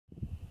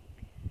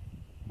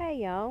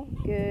Hey y'all,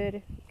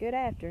 good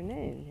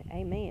afternoon.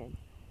 Amen.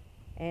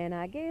 And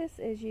I guess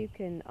as you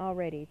can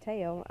already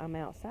tell, I'm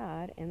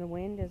outside and the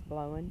wind is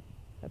blowing.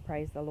 But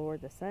praise the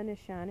Lord, the sun is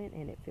shining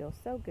and it feels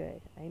so good.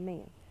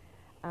 Amen.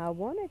 I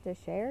wanted to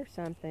share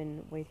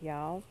something with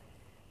y'all.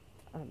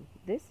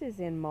 This is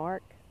in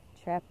Mark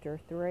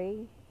chapter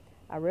 3.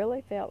 I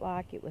really felt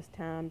like it was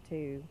time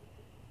to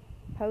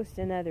post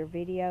another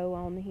video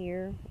on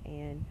here,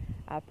 and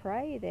I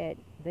pray that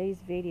these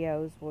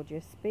videos will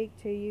just speak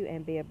to you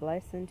and be a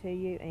blessing to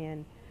you.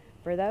 And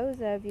for those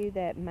of you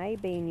that may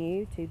be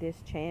new to this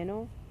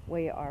channel,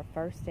 we are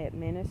First Step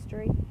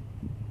Ministry,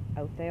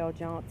 Othel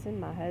Johnson,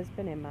 my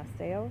husband, and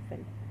myself,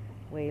 and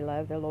we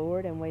love the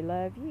Lord and we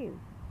love you,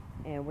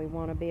 and we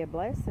want to be a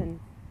blessing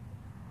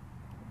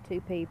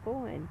to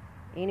people, and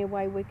any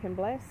way we can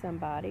bless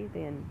somebody,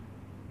 then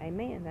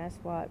amen, that's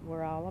what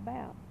we're all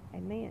about.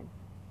 Amen.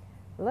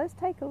 Let's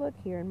take a look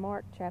here in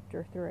Mark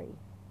chapter 3.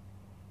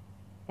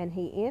 And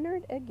he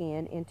entered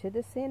again into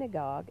the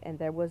synagogue, and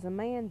there was a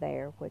man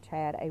there which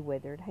had a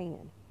withered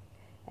hand.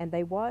 And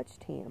they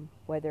watched him,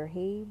 whether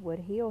he would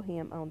heal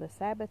him on the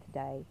Sabbath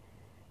day,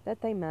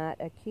 that they might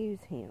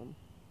accuse him.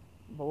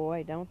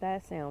 Boy, don't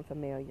that sound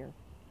familiar.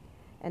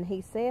 And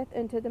he saith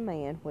unto the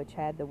man which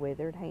had the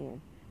withered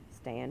hand,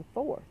 Stand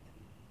forth.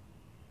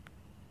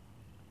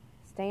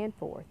 Stand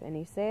forth. And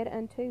he said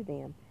unto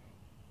them,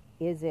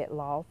 Is it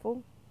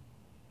lawful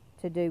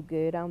to do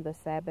good on the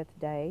Sabbath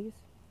days,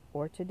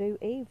 or to do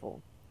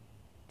evil,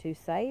 to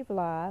save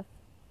life,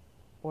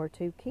 or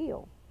to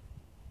kill?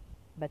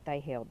 But they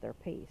held their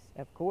peace.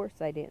 Of course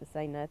they didn't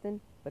say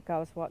nothing,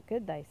 because what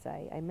could they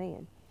say?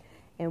 Amen.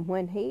 And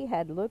when he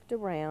had looked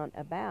around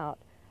about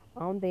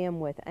on them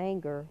with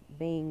anger,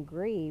 being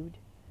grieved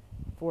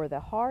for the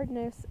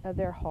hardness of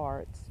their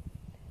hearts,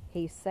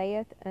 he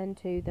saith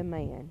unto the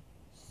man,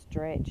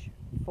 Stretch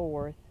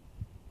forth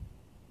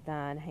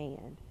thine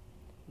hand.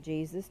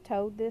 Jesus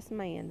told this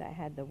man that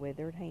had the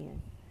withered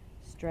hand,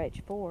 Stretch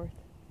forth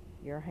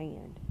your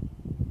hand.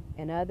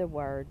 In other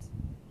words,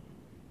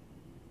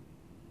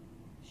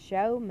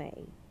 show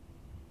me,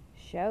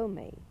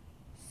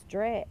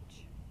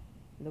 stretch.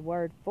 The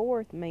word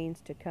forth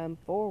means to come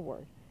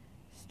forward.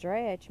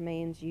 Stretch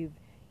means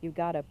you've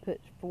got to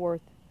put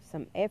forth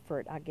some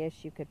effort, I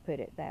guess you could put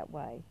it that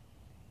way.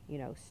 You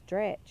know,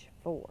 stretch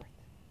forth.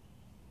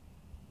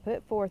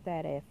 Put forth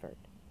that effort.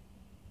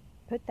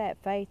 Put that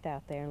faith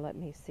out there and let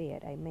me see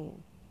it.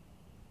 Amen.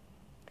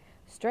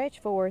 Stretch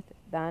forth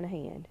thine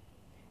hand.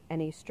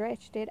 And he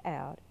stretched it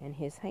out, and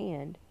his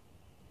hand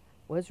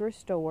was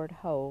restored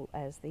whole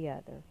as the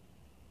other.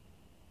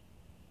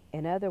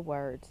 In other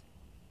words,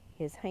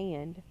 his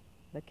hand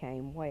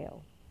became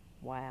well.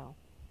 Wow.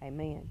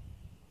 Amen.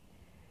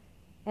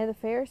 And the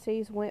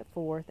Pharisees went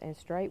forth and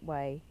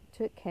straightway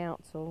took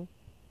counsel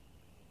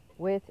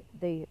with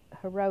the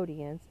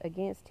Herodians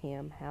against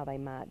him, how they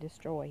might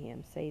destroy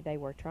him. See, they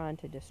were trying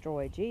to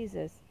destroy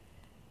Jesus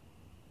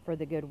for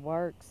the good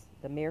works,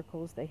 the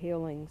miracles, the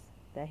healings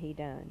that he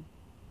done.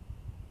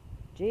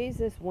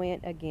 Jesus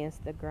went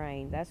against the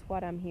grain. That's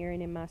what I'm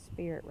hearing in my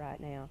spirit right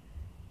now.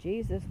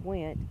 Jesus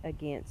went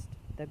against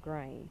the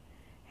grain.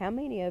 How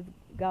many of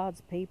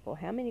God's people,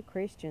 how many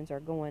Christians are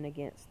going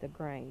against the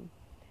grain?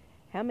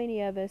 How many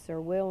of us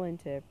are willing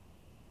to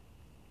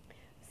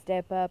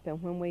step up,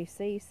 and when we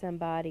see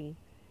somebody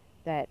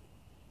that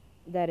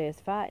is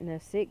fighting a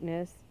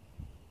sickness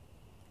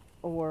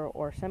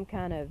or some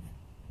kind of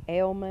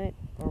ailment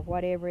or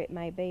whatever it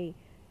may be,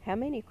 how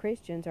many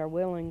Christians are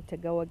willing to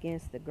go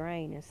against the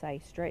grain and say,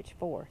 Stretch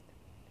forth,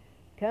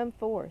 come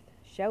forth,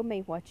 show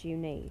me what you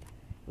need.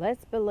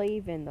 Let's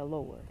believe in the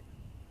Lord.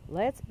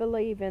 Let's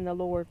believe in the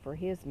Lord for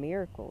his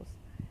miracles.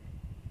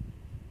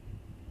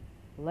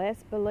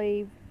 Let's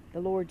believe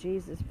the Lord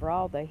Jesus for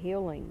all the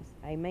healings.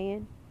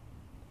 Amen.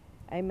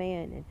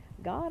 Amen. And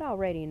God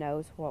already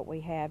knows what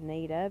we have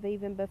need of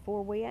even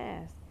before we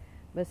ask.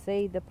 But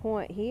see, the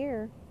point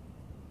here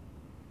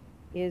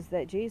is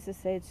that Jesus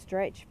said,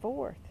 Stretch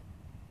forth.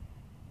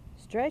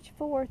 Stretch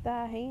forth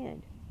thy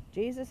hand.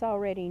 Jesus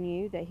already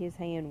knew that his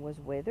hand was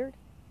withered.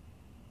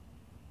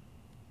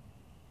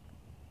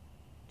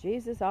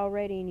 Jesus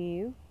already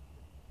knew.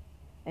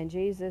 And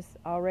Jesus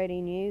already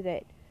knew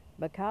that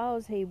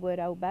because he would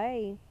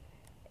obey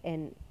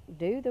and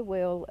do the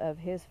will of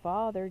his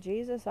Father,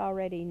 Jesus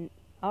already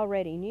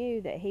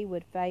knew that he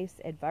would face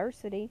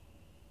adversity.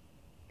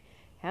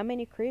 How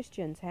many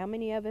Christians, how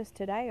many of us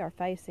today are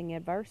facing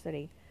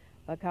adversity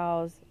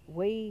because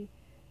we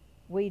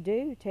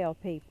do tell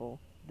people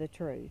the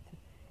truth,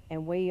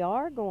 and we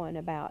are going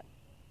about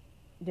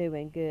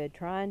doing good,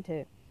 trying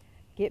to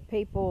get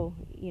people,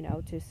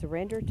 to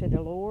surrender to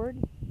the Lord,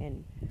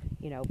 and,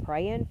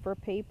 praying for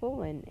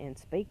people and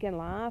speaking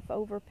life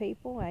over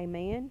people.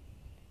 Amen.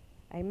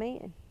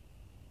 Amen.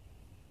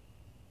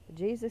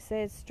 Jesus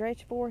says,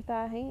 Stretch forth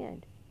thy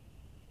hand.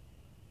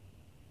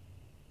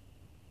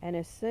 And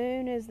as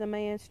soon as the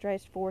man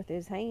stretched forth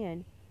his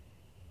hand,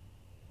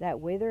 that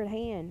withered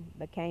hand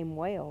became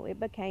well. It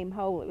became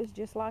whole. It was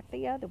just like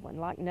the other one,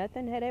 like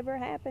nothing had ever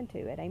happened to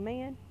it.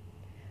 Amen.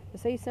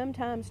 But see,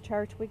 sometimes,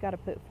 church, we got to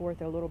put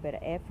forth a little bit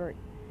of effort.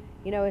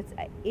 You know, it's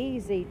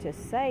easy to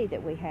say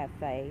that we have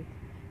faith,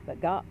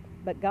 but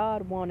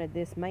God wanted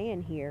this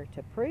man here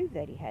to prove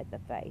that he had the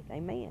faith.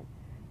 Amen.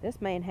 This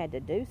man had to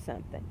do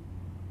something.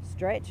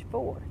 Stretch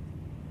forth.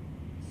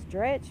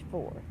 Stretch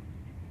forth.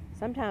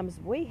 Sometimes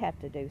we have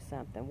to do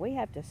something. We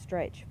have to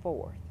stretch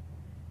forth.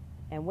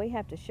 And we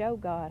have to show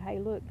God, hey,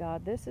 look,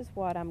 God, this is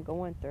what I'm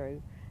going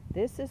through.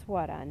 This is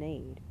what I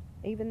need.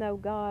 Even though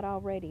God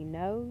already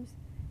knows,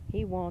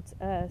 he wants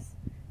us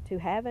to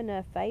have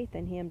enough faith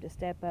in him to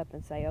step up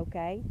and say,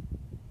 okay,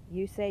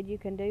 you said you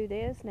can do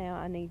this, now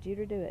I need you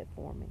to do it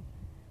for me.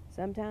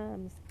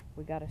 Sometimes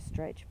we got to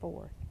stretch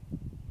forth.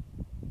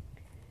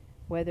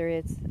 Whether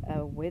it's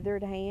a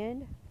withered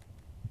hand,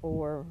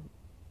 or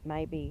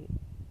maybe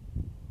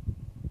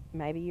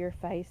you're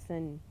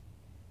facing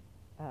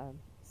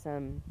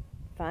some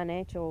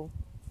financial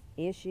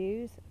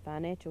issues,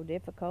 financial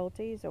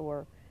difficulties,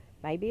 or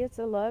maybe it's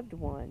a loved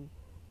one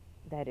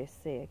that is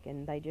sick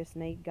and they just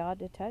need God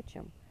to touch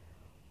them.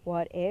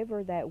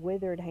 Whatever that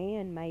withered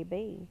hand may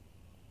be,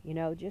 you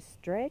know, just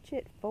stretch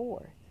it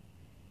forth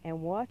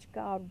and watch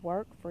God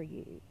work for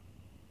you.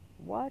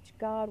 Watch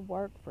God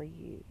work for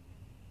you.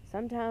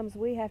 Sometimes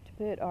we have to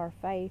put our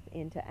faith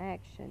into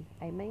action.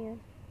 Amen.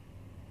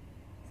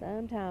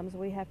 Sometimes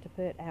we have to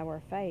put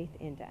our faith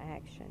into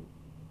action.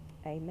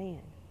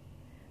 Amen.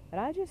 But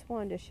I just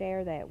wanted to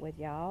share that with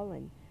y'all.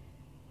 And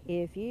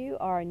if you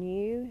are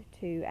new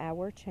to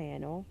our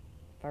channel,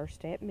 First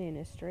Step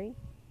Ministry,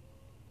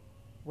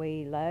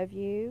 we love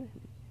you.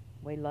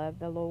 We love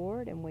the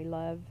Lord, and we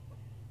love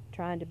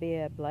trying to be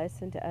a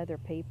blessing to other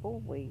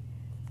people. We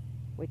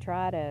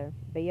try to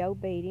be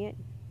obedient.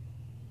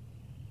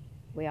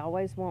 We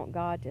always want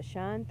God to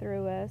shine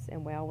through us,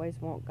 and we always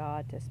want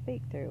God to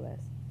speak through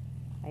us.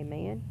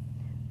 Amen.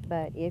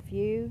 But if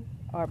you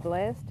are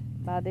blessed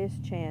by this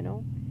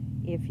channel,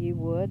 if you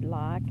would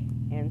like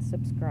and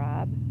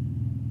subscribe,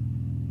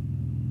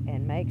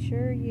 and make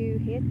sure you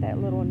hit that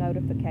little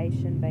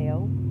notification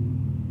bell.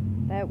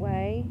 That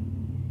way,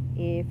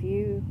 if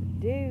you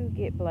do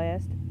get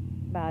blessed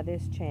by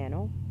this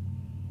channel,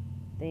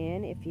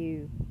 then if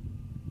you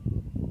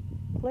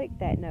click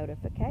that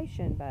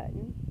notification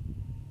button,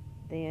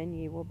 then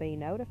you will be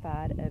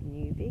notified of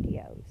new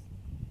videos.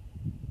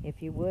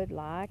 If you would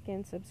like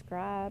and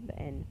subscribe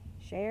and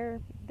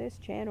share this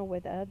channel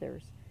with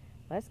others,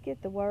 let's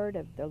get the word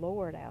of the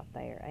Lord out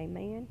there.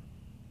 Amen.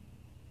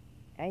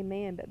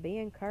 Amen. But be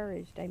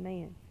encouraged.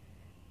 Amen.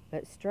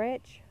 But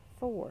stretch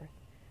forth.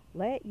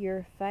 Let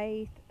your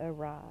faith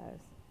arise.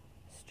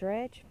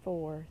 Stretch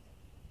forth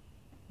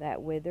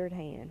that withered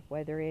hand,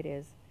 whether it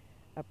is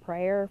a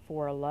prayer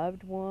for a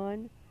loved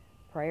one,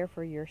 prayer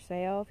for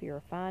yourself,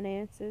 your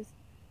finances,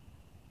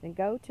 then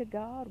go to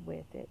God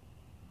with it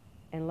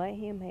and let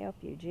him help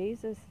you.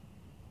 Jesus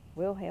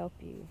will help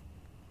you.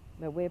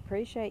 But we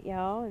appreciate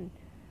y'all and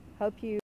hope you